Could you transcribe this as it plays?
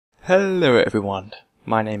Hello everyone,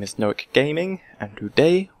 my name is Norik Gaming, and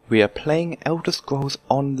today we are playing Elder Scrolls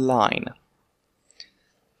Online.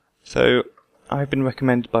 So, I've been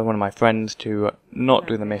recommended by one of my friends to not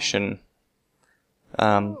do the mission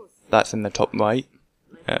that's in the top right,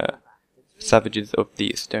 Savages of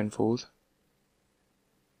the Stonefalls.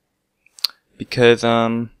 Because,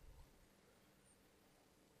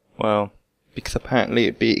 because apparently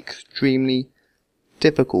it'd be extremely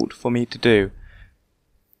difficult for me to do.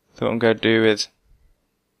 So what I'm going to do is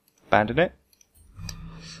abandon it,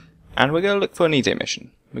 and we're going to look for an easier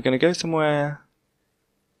mission. We're going to go somewhere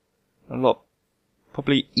a lot,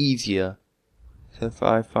 probably easier. So if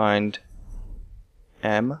I find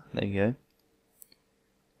M, there you go.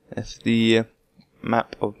 That's the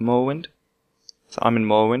map of Morrowind. So I'm in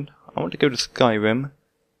Morrowind. I want to go to Skyrim,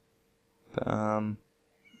 but oh,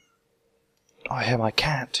 I hear my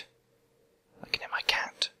cat. I can hear my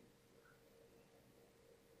cat.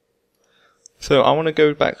 So I want to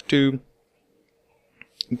go back to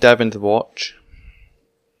Davens Watch.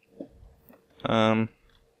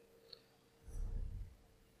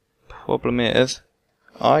 Problem is,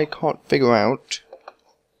 I can't figure out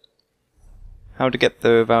how to get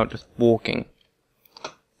there without just walking.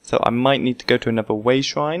 So I might need to go to another way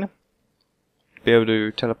shrine to be able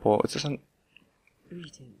to teleport. Is this an...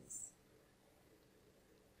 Greetings.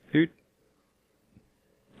 Who?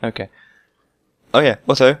 Okay. Oh yeah,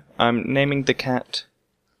 also, I'm naming the cat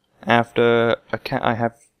after a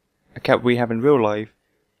cat we have in real life.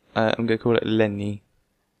 I'm going to call it Lenny.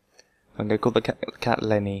 I'm going to call the cat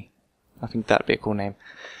Lenny. I think that'd be a cool name.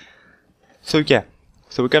 So yeah,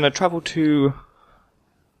 so we're going to travel to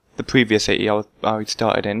the previous city I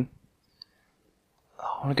started in.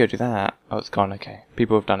 Oh, I want to go do that. Oh, it's gone, okay.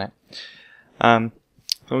 People have done it. So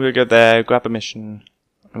we're going to go there, grab a mission,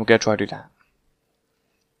 and we're going to try to do that.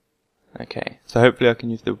 Okay, so hopefully I can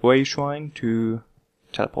use the way shrine to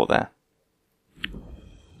teleport there.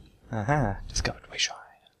 Aha, discovered way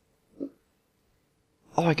shrine.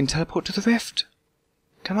 Oh, I can teleport to the rift.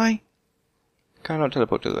 Can I? Can I not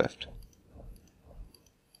teleport to the rift?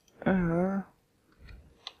 Oh,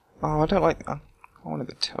 I don't like that. I wanted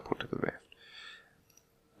to teleport to the rift.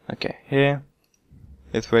 Okay, here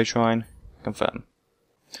is way shrine. Confirm.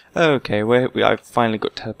 Okay, I finally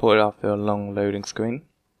got teleported after a long loading screen.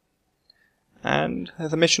 And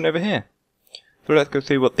there's a mission over here. So let's go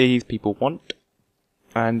see what these people want,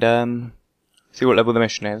 and see what level the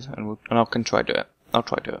mission is, and I can try do it. I'll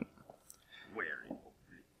try do it.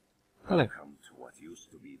 Hello. Welcome to what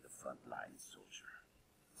used to be the front line, soldier.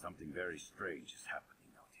 Something very strange is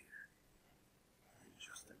happening out here.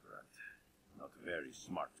 Just a grunt, not a very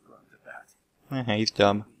smart grunt at that. He's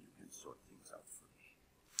dumb. You can sort things out for me.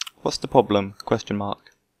 What's the problem? Question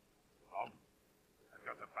mark. I've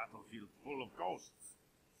got a battlefield full of ghosts,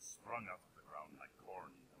 sprung out of the ground like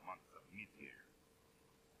corn in the month of mid-year.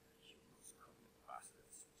 Those covenant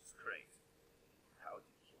bastards, which is great. How did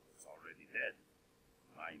he kill us already dead?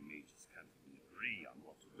 My mages can't even agree on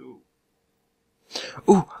what to do.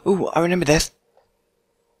 Ooh, I remember this.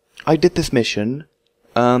 I did this mission,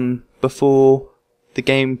 before the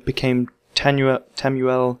game became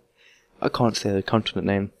Tamuel, I can't say the continent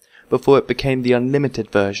name, before it became the unlimited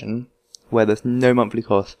version, where there's no monthly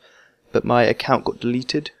cost, but my account got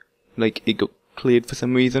deleted, like it got cleared for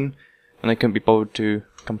some reason, and I couldn't be bothered to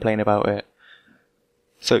complain about it.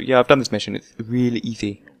 So yeah, I've done this mission, it's really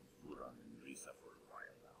easy. Furan and Risa for a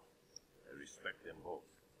while now. I respect them both. I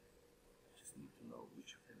just need to know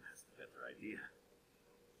which of them has the better idea.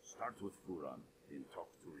 Start with Furan, then talk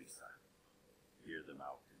to Risa. Hear them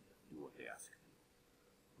out and do what they ask me.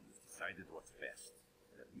 When you've decided what's best,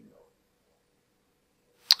 let me know.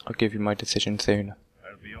 I'll give you my decision soon.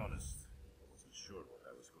 I'll be honest, I wasn't sure what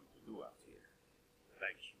I was going to do out here.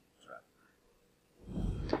 Thank you,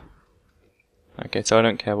 traveler. Okay, so I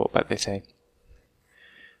don't care what they say.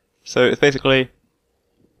 So it's basically,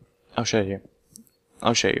 I'll show you.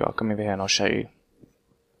 I'll come over here and I'll show you.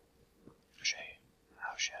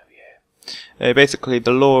 Basically,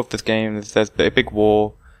 the lore of this game is there's a big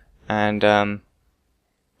war, and so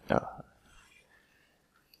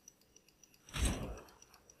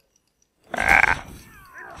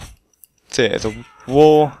it's a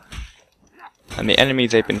war, and the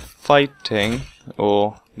enemies they've been fighting,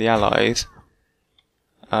 or the allies,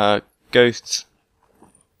 are ghosts,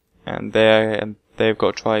 and they've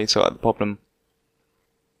got to try to sort out the problem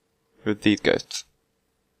with these ghosts.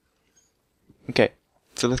 Okay,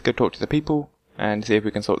 so let's go talk to the people and see if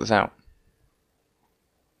we can sort this out.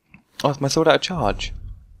 Oh, is my sword out of charge?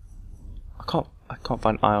 I can't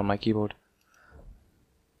find I on my keyboard.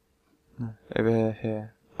 Over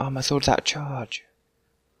here. Oh, my sword's out of charge.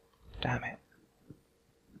 Damn it.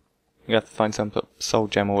 You have to find some sort of soul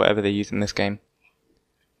gem or whatever they use in this game.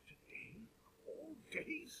 Today? All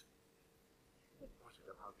days? What was it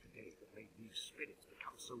about today that made these spirits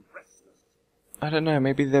become so restless? I don't know,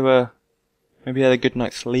 maybe they were... Maybe they had a good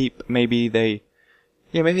night's sleep, maybe they...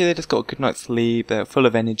 Yeah, maybe they just got a good night's sleep, they're full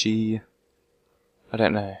of energy. I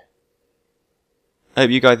don't know. I hope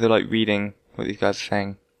you guys are like reading what these guys are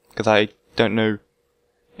saying, because I don't know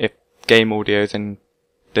if game audio is in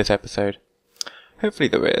this episode. Hopefully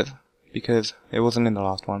there is, because it wasn't in the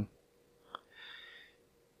last one.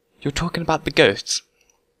 You're talking about the ghosts.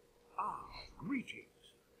 Ah,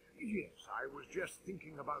 greetings. Yes, I was just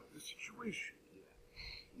thinking about the situation here.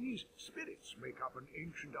 These spirits make up an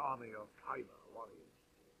ancient army of Timer warriors.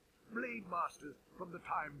 Blade masters from the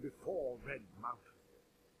time before Red Mountain.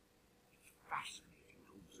 It's fascinating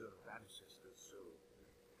to observe ancestors so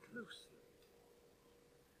closely.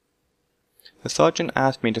 The sergeant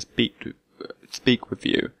asked me to speak with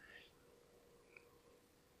you.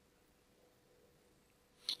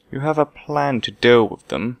 You have a plan to deal with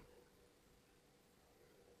them.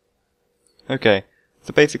 Okay,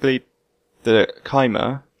 so basically, the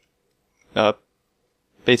Chimer are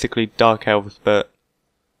basically dark elves, but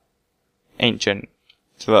ancient.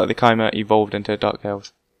 So the Chimer evolved into dark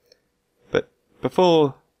elves. But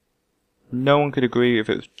before, no one could agree if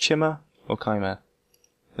it was Chimmer or Chimer.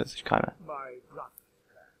 That's Chimer. My brother's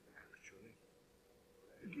plan, actually.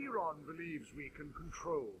 Giron believes we can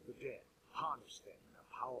control the dead, harness them in a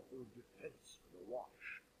powerful defense for the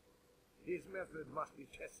Watch. His method must be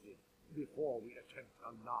tested before we attempt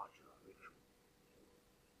a larger ritual.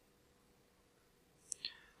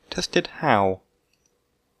 Tested how?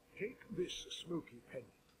 Take this smoky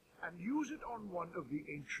penny and use it on one of the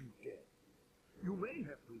ancient dead. You may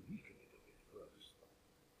have to weaken it a bit first.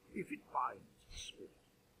 If it binds the spirit,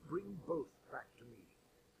 bring both back to me.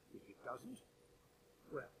 If it doesn't,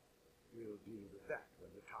 well, we'll deal with that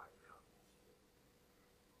when the time comes.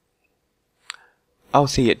 I'll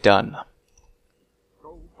see it done.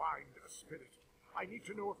 Go bind a spirit. I need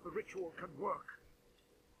to know if the ritual can work.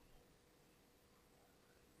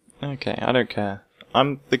 Okay, I don't care.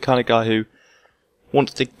 I'm the kind of guy who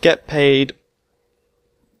wants to get paid,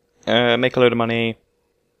 make a load of money,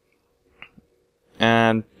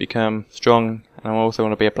 and become strong, and I also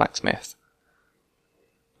want to be a blacksmith.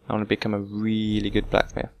 I want to become a really good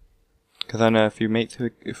blacksmith. Because I know a few mates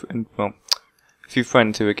who, a few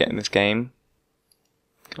friends who are getting this game.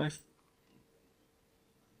 Can I...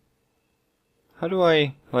 How do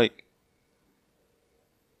I, like...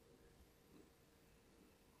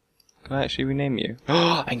 Can I actually rename you?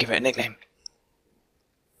 Oh, I can give it a nickname.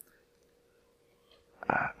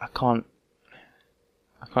 I can't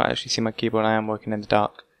actually see my keyboard. I am working in the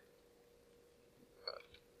dark.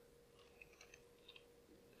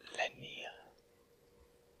 Lenny.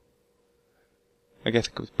 I guess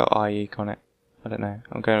it could spell IE, can't it? I don't know.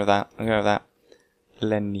 I'm going with that.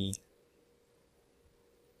 Lenny.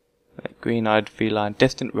 Like green-eyed feline,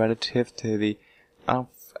 distant relative to the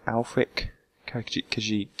Alfric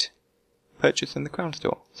Khajiit. Purchased in the crown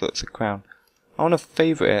store. So it's a crown. I want to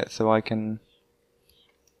favourite it so I can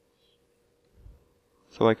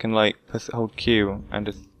like hold Q and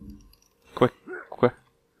just quick equip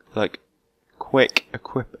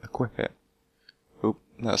it. Oop,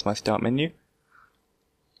 that's my start menu.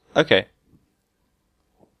 Okay.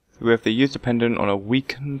 So we have the use dependent on a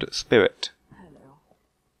weakened spirit. Hello.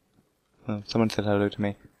 Oh, someone said hello to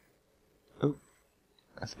me. Oh,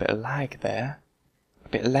 that's a bit of lag there. A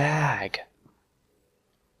bit of lag.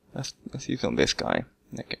 Let's use on this guy.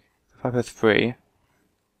 Okay. If I press 3.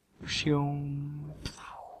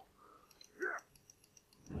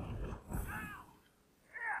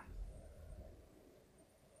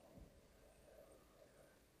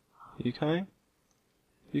 You coming?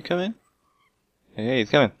 You coming? Hey, he's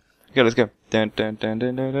coming. Okay, let's go. Dun dun dun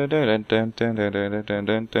dun dun dun dun dun dun dun dun dun dun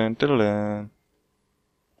dun dun dun.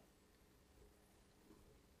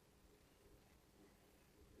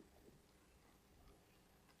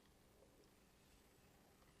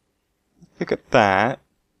 Look at that.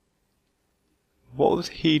 What was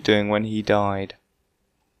he doing when he died?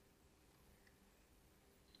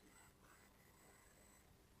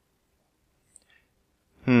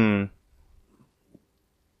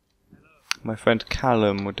 My friend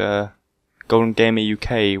Callum would, Golden Gamer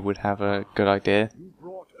UK would have a good idea. You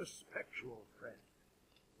brought a spectral friend.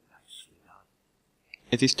 Nicely done.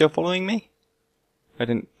 Is he still following me? I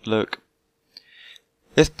didn't look.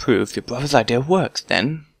 This proves your brother's idea works,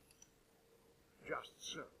 then. Just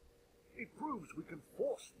so. It proves we can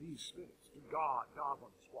force these spirits to guard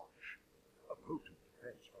Davens Watch, a potent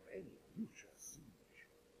defense from any future siege.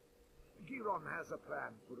 Giron has a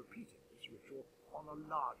plan for repeating this ritual on a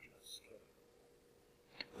larger scale.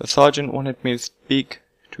 The sergeant wanted me to speak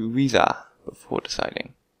to Riza before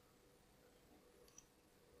deciding.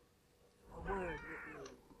 A word with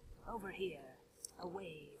you. Over here,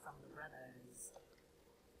 away from the brothers.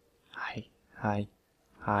 Hi, hi,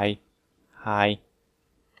 hi, hi.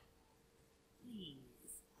 Please,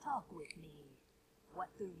 talk with me. What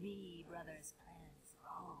the Ree brothers' plans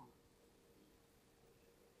wrong.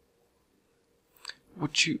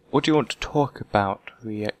 What do you want to talk about,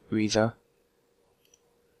 Riza?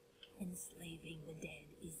 Enslaving the dead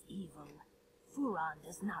is evil. Furon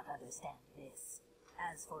does not understand this.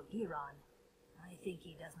 As for Giron, I think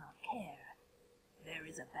he does not care. There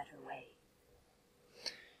is a better way.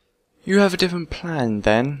 You have a different plan,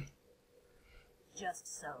 then?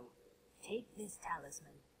 Just so. Take this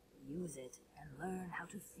talisman, use it, and learn how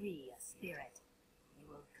to free a spirit. They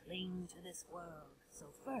will cling to this world, so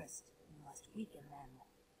first you must weaken them.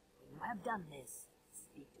 When you have done this,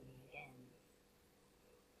 speak to me again.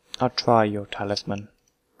 I'll try your talisman.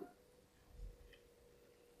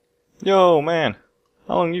 Yo, man!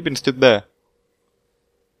 How long you been stood there?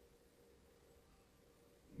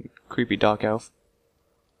 Creepy dark elf.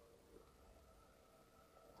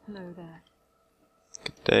 Hello there.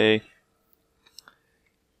 Good day.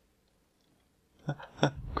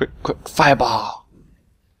 Quick, fireball!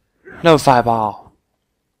 No fireball!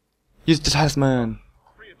 Use the talisman!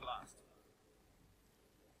 Free at last.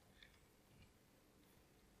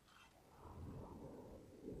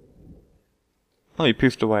 Oh, you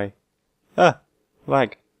poofed away. Ah!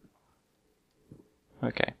 Lag.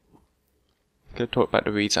 Okay. Go talk back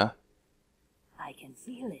to Rita. I can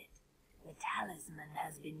feel it. The talisman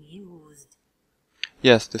has been used.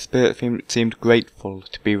 Yes, the spirit seemed grateful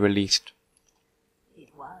to be released. It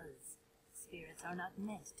was. Spirits are not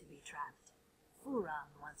meant to be trapped. Furon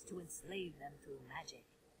wants to enslave them through magic,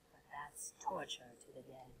 but that's torture to the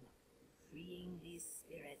dead. Freeing these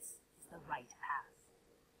spirits is the right path.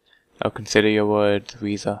 I'll consider your words,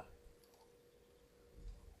 Rita.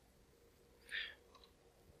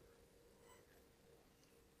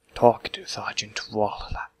 Talk to Sergeant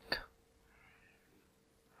Warlock.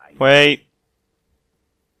 Wait!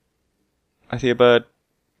 I see a bird.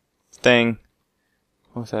 Sting.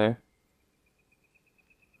 Also.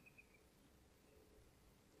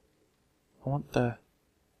 I want the...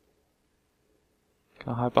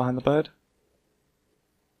 Can I hide behind the bird?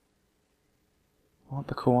 I want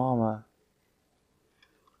the cool armor.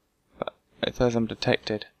 But it says I'm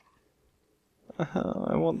detected.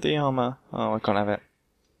 I want the armor. Oh, I can't have it.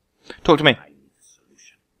 Talk to me! I need a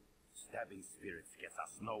solution. Stabbing spirits gets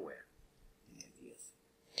us nowhere. Any ideas?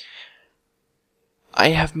 I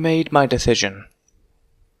have made my decision.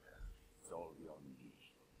 It's all beyond me.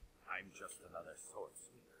 I'm just another sword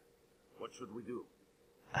swinger. What should we do?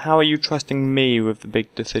 How are you trusting me with the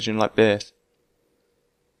big decision like this?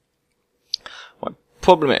 My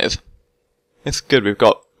problem is, it's good we've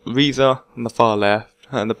got Reza on the far left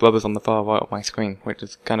and the brothers on the far right of my screen, which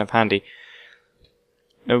is kind of handy.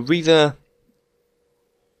 Now Reza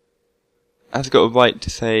has got a right to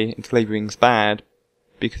say enslaving's bad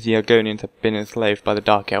because the Argonians have been enslaved by the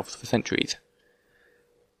Dark Elves for centuries.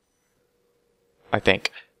 I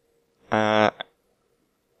think. But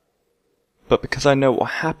because I know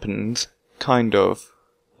what happens, I kind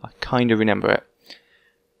of remember it.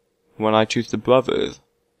 When I choose the brothers,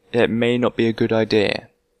 it may not be a good idea.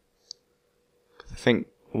 'Cause I think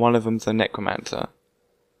one of them's a necromancer.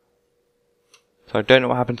 So I don't know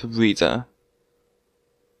what happened to Rita.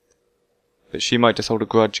 But she might just hold a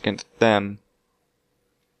grudge against them.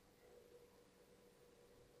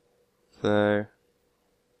 So...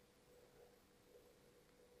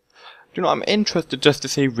 Do you know, I'm interested just to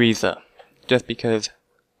see Rita. Just because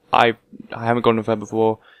I haven't gone with her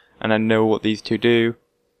before, and I know what these two do.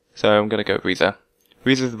 So I'm gonna go with Rita.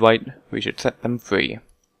 Rita's right, we should set them free.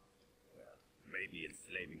 Maybe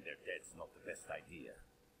enslaving their dead's not the best idea.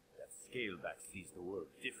 That Scaleback sees the world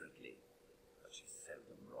differently, but she's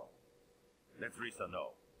seldom wrong. Let Risa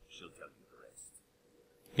know. She'll tell you the rest.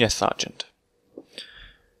 Yes, Sergeant.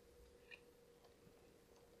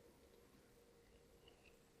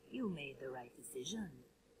 You made the right decision.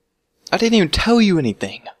 I didn't even tell you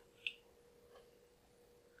anything.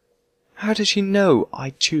 How did she know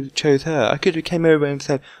I chose her? I could have came over and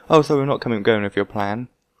said, oh, so we're not going with your plan.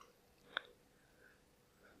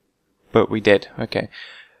 But we did, okay.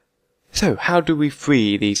 So, how do we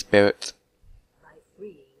free these spirits? By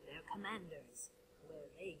freeing their commanders. Where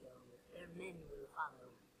they go, their men will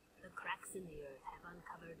follow. The cracks in the earth have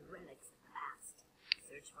uncovered relics of the past.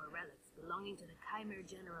 Search for relics belonging to the Chimer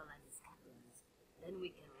General and his captains. Then we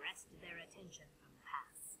can arrest their attention from the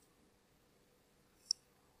past.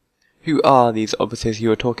 Who are these officers you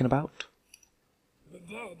were talking about? The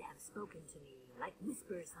dead have spoken to me like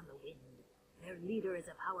whispers on the wind. Their leader is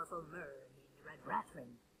a powerful Mer named Red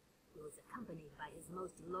Rathrin, who is accompanied by his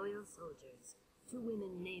most loyal soldiers, 2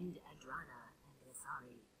 women named Adrana and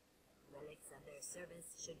Isari. Relics of their service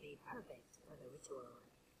should be perfect for the ritual.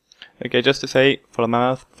 Okay, just to say, follow my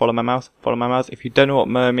mouth, follow my mouth, follow my mouth. If you don't know what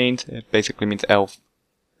mer means, it basically means elf.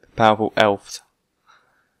 Powerful elves.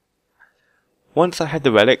 Once I had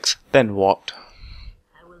the relics, then what?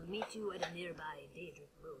 I will meet you at a nearby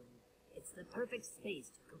Daedric ruin. It's the perfect space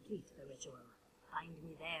to complete the ritual. Find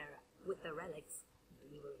me there with the relics,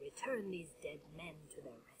 and we will return these dead men to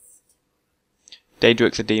their rest.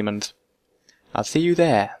 Daedrics are demons. I'll see you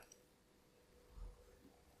there.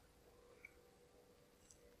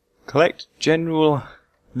 Collect general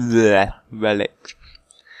relics.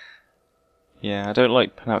 Yeah, I don't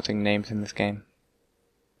like pronouncing names in this game.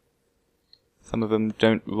 Some of them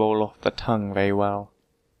don't roll off the tongue very well.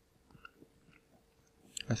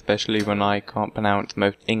 Especially when I can't pronounce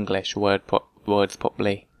most English words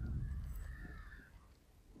properly.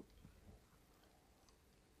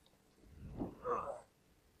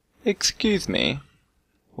 Excuse me?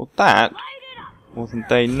 Well, that wasn't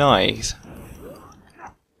very nice.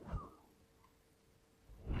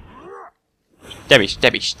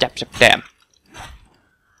 Stabby, stab, damn.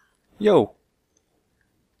 Yo.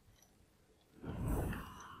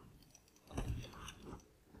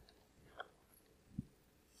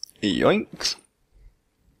 Yoinks.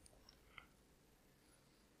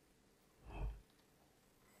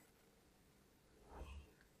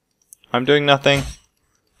 I'm doing nothing.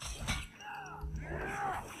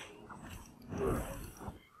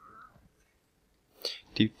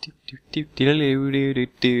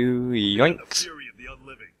 Yoinks.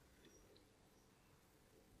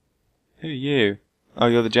 Who are you? Oh,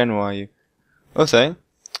 you're the general, are you? Also,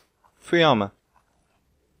 free armor.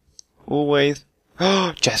 Always.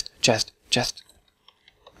 Oh, chest.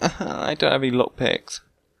 I don't have any lockpicks.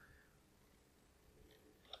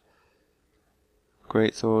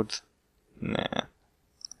 Great swords. Nah.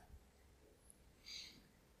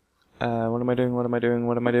 What am I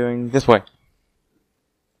doing? This way.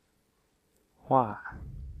 Wow.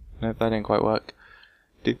 Nope, that didn't quite work.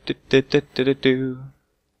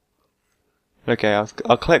 Okay,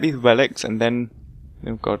 I'll collect these relics and then...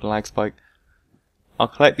 Oh god, lag spike. I'll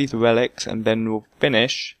collect these relics and then we'll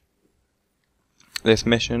finish this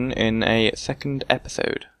mission in a second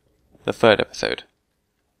episode. The 3rd episode.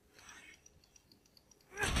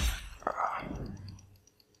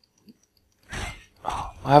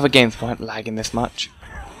 Oh, I have a games weren't lagging this much.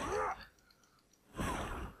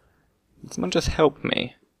 Did someone just help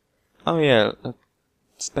me? Oh yeah, a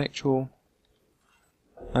spectral...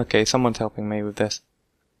 Okay, someone's helping me with this.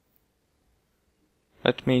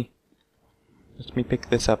 Let me pick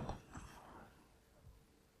this up.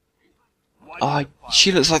 Ah,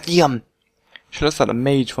 she looks like she looks like the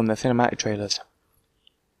mage from the cinematic trailers.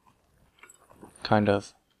 Kind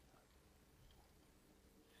of.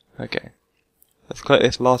 Okay. Let's collect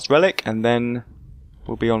this last relic and then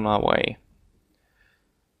we'll be on our way.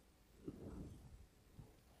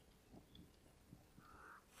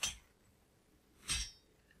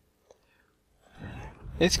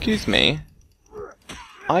 Excuse me.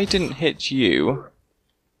 I didn't hit you.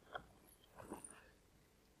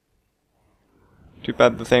 Too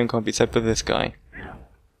bad the same can't be said for this guy.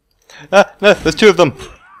 Ah! No! There's 2 of them!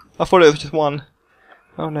 I thought it was just 1.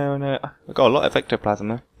 Oh no, no. I got a lot of ectoplasm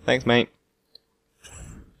though. Thanks, mate.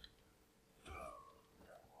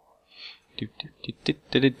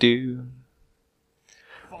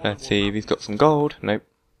 Let's see if he's got some gold. Nope.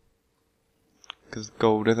 Because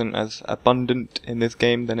gold isn't as abundant in this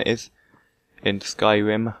game than it is in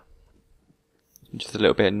Skyrim. Just a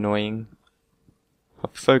little bit annoying. I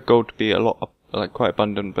prefer gold to be a lot, like quite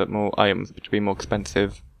abundant, but more items to be more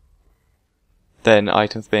expensive than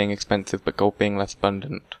items being expensive but gold being less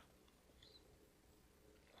abundant.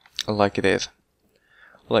 Like it is.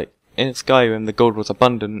 Like in Skyrim, the gold was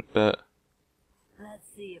abundant, but Let's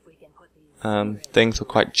see if we can put these things were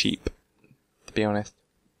quite cheap, to be honest.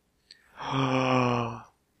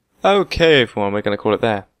 Okay, everyone, we're going to call it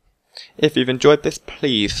there. If you've enjoyed this,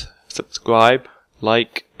 please subscribe,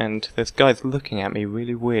 like, and this guy's looking at me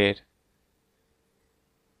really weird.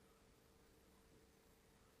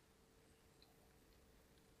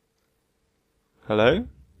 Hello?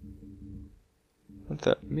 What's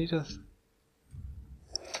that? Me just...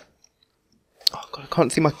 Oh god, I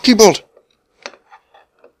can't see my keyboard!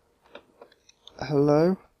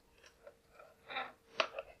 Hello?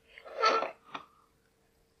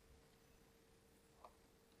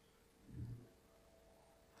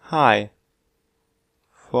 Hi.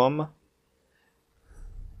 From?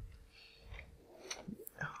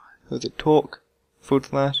 Was it talk? /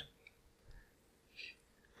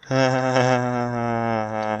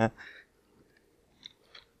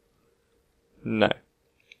 No.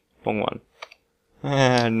 Wrong one.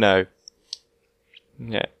 No.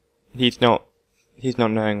 Yeah. He's not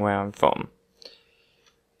knowing where I'm from.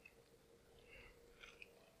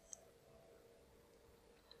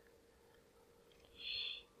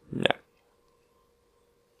 No.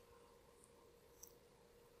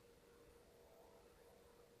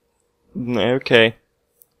 Okay.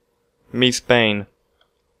 Me Spain.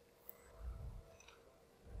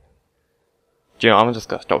 Do you know, I'm just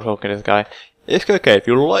gonna stop talking to this guy. It's okay if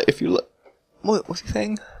you like. What's he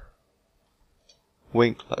saying?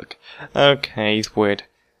 Wink look. Okay, he's weird.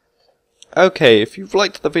 Okay, if you've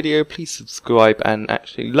liked the video, please subscribe and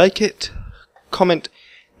actually like it. Comment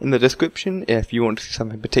in the description if you want to see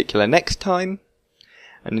something particular next time.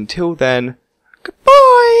 And until then,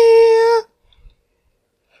 goodbye!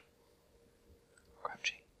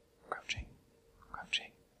 Crouching, crouching,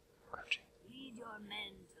 crouching, crouching. Lead your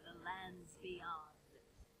men to the lands beyond.